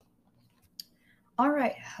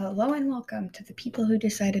Alright, hello and welcome to the people who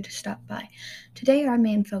decided to stop by. Today our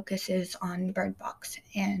main focus is on Bird Box,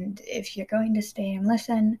 and if you're going to stay and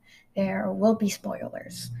listen, there will be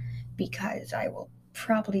spoilers, because I will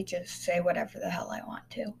probably just say whatever the hell I want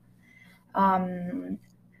to.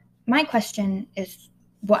 My question is,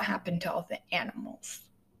 what happened to all the animals?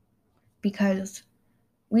 Because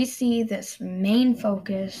we see this main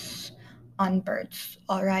focus on birds,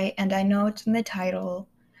 alright, and I know it's in the title,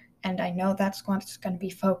 and I know that's what it's going to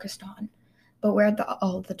be focused on. But where'd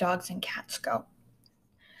all the dogs and cats go?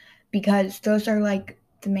 Because those are like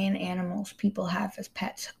the main animals people have as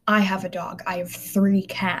pets. I have a dog. I have 3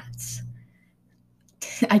 cats.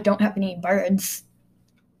 I don't have any birds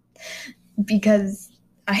because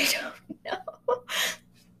I don't know.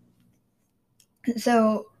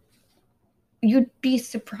 So you'd be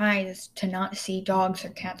surprised to not see dogs or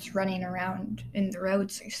cats running around in the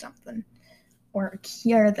roads or something, or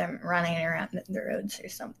hear them running around in the roads or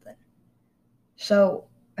something. So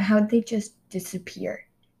how'd they just disappear?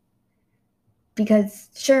 Because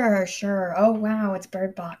sure, oh wow, it's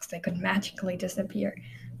Bird Box, they could magically disappear.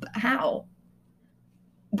 But how?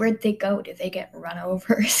 Where'd they go? Did they get run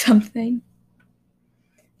over or something?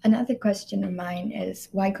 Another question of mine is,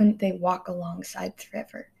 why couldn't they walk alongside the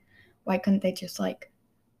river? Why couldn't they just,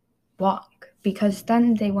 walk? Because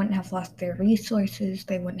then they wouldn't have lost their resources,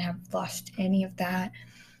 they wouldn't have lost any of that.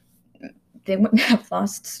 They wouldn't have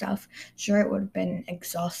lost stuff. Sure, it would have been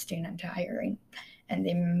exhausting and tiring, and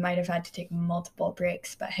they might have had to take multiple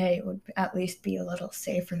breaks, but hey, it would at least be a little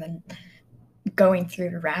safer than going through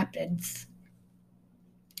the rapids.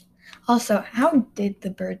 Also, how did the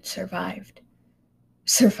birds survived?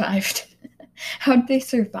 How did they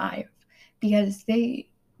survive? Because they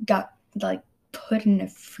got put in a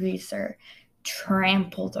freezer,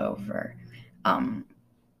 trampled over,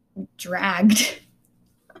 dragged.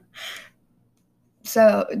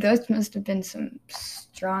 So those must have been some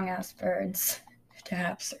strong ass birds to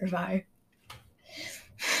have survived.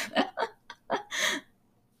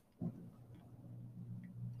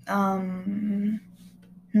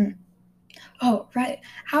 Oh, right.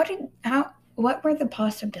 What were the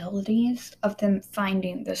possibilities of them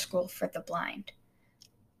finding the school for the blind?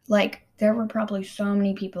 Like, there were probably so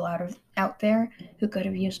many people out there who could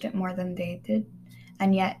have used it more than they did,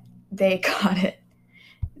 and yet they got it.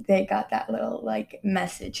 They got that little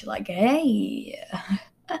message like, "Hey,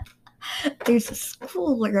 there's a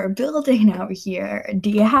school or a building out here.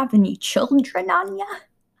 Do you have any children on ya?"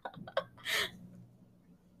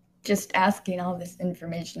 Just asking all this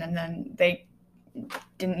information, and then they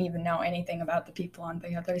didn't even know anything about the people on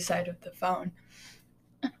the other side of the phone.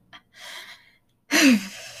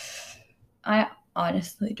 I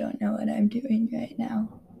honestly don't know what I'm doing right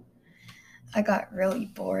now. I got really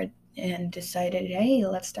bored and decided, hey,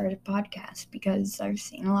 let's start a podcast because I've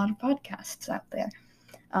seen a lot of podcasts out there.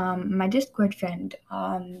 My Discord friend,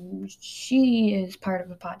 she is part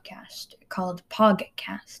of a podcast called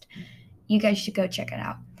Pogcast. You guys should go check it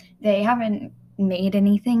out. They haven't made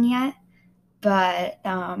anything yet, but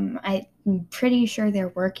I'm pretty sure they're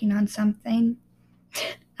working on something.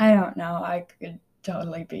 I don't know. I could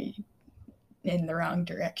totally be in the wrong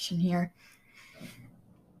direction here.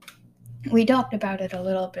 We talked about it a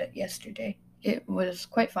little bit yesterday. It was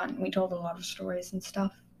quite fun. We told a lot of stories and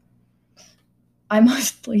stuff. I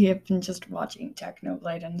mostly have been just watching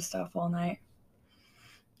Technoblade and stuff all night.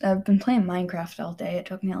 I've been playing Minecraft all day. It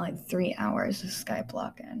took me 3 hours of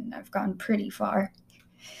Skyblock, and I've gone pretty far.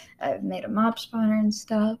 I've made a mob spawner and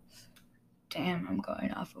stuff. Damn, I'm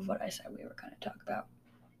going off of what I said we were going to talk about.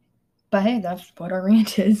 But hey, that's what our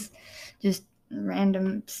rant is. Just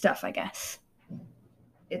random stuff, I guess.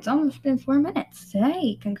 It's almost been 4 minutes.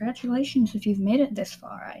 Hey, congratulations if you've made it this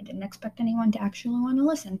far. I didn't expect anyone to actually want to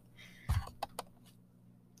listen.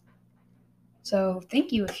 So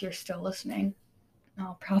thank you if you're still listening.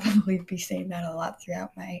 I'll probably be saying that a lot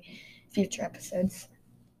throughout my future episodes.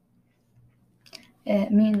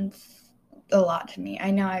 It means a lot to me. I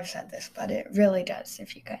know I've said this, but it really does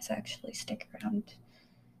if you guys actually stick around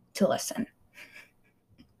to listen.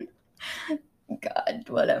 God,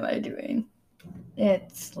 what am I doing?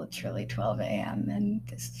 It's literally 12 a.m. and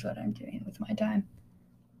this is what I'm doing with my time.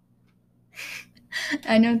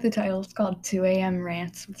 I know the title's called 2 a.m.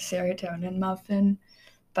 Rants with Serotonin Muffin,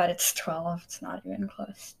 but it's 12. It's not even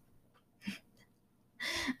close.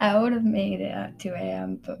 I would have made it at 2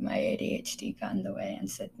 a.m., but my ADHD got in the way and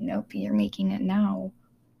said, nope, you're making it now.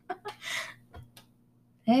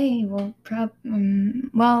 Hey, well,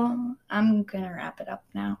 I'm gonna wrap it up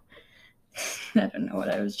now. I don't know what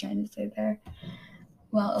I was trying to say there.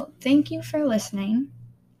 Well, thank you for listening.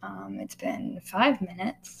 It's been 5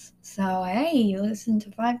 minutes, So, hey, you listened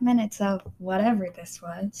to 5 minutes of whatever this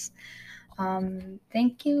was.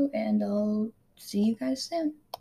 Thank you, and I'll see you guys soon.